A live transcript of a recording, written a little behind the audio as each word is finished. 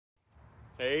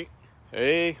Hey.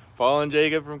 Hey, Paul and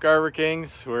Jacob from Carver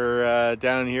Kings. We're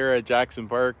down here at Jackson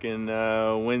Park in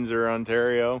Windsor,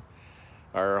 Ontario,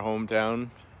 our hometown,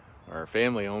 our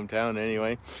family hometown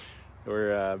anyway.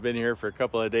 We're been here for a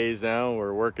couple of days now.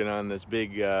 We're working on this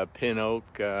big pin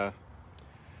oak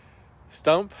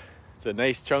stump. It's a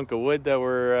nice chunk of wood that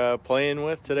we're playing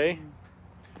with today.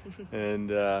 And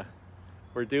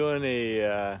we're doing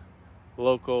a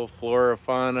local flora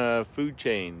fauna food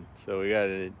chain. So we got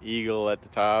an eagle at the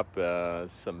top,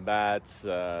 some bats,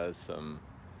 some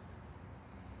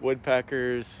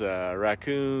woodpeckers,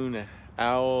 raccoon,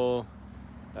 owl,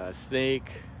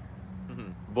 snake,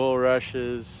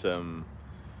 bulrushes, some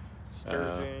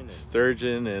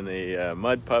sturgeon and a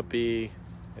mud puppy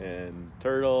and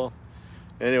turtle.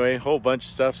 Anyway, a whole bunch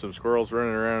of stuff. Some squirrels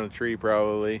running around a tree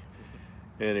probably.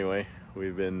 Anyway,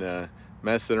 we've been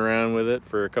messing around with it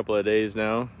for a couple of days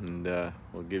now, and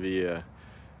we'll give you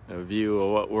a view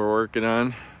of what we're working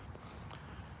on.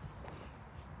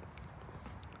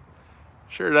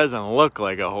 Sure doesn't look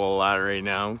like a whole lot right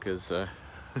now because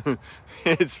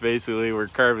it's basically we're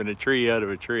carving a tree out of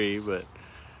a tree, but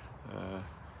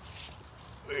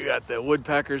we got the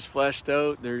woodpeckers fleshed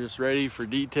out. They're just ready for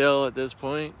detail at this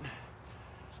point.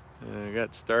 I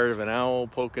got the start of an owl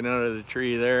poking out of the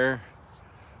tree there.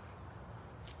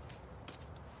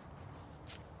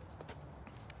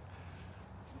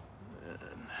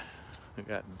 We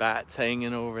got bats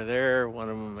hanging over there, one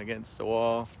of them against the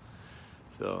wall.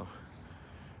 So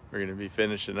we're going to be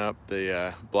finishing up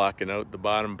the blocking out the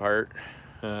bottom part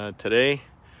today,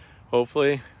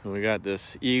 hopefully. And we got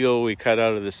this eagle we cut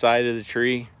out of the side of the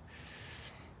tree.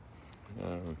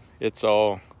 It's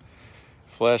all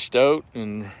fleshed out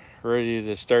and ready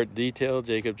to start detail.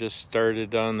 Jacob just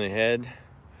started on the head.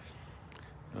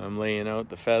 I'm laying out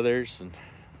the feathers and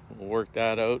we'll work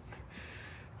that out.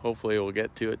 Hopefully we'll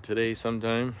get to it today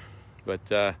sometime.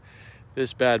 But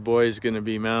this bad boy is going to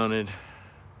be mounted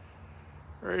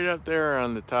right up there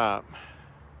on the top.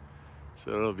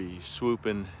 So it'll be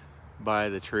swooping by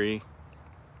the tree.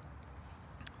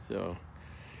 So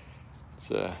it's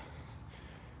a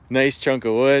nice chunk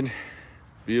of wood,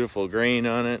 beautiful grain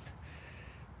on it.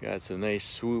 Got some nice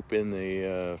swoop in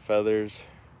the feathers.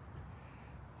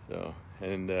 So,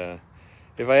 and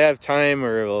if I have time,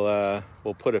 or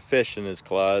we'll put a fish in his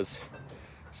claws.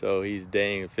 So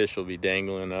the fish will be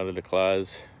dangling out of the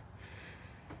claws.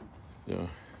 So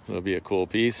it'll be a cool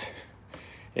piece.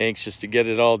 Anxious to get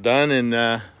it all done and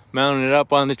mount it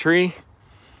up on the tree.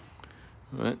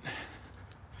 But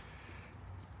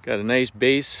got a nice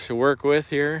base to work with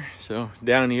here. So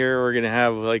down here we're gonna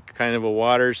have like kind of a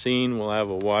water scene. We'll have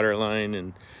a water line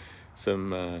and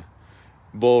some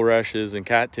bulrushes and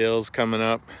cattails coming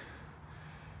up.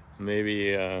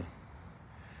 Maybe a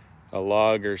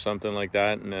log or something like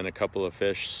that, and then a couple of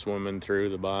fish swimming through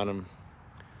the bottom.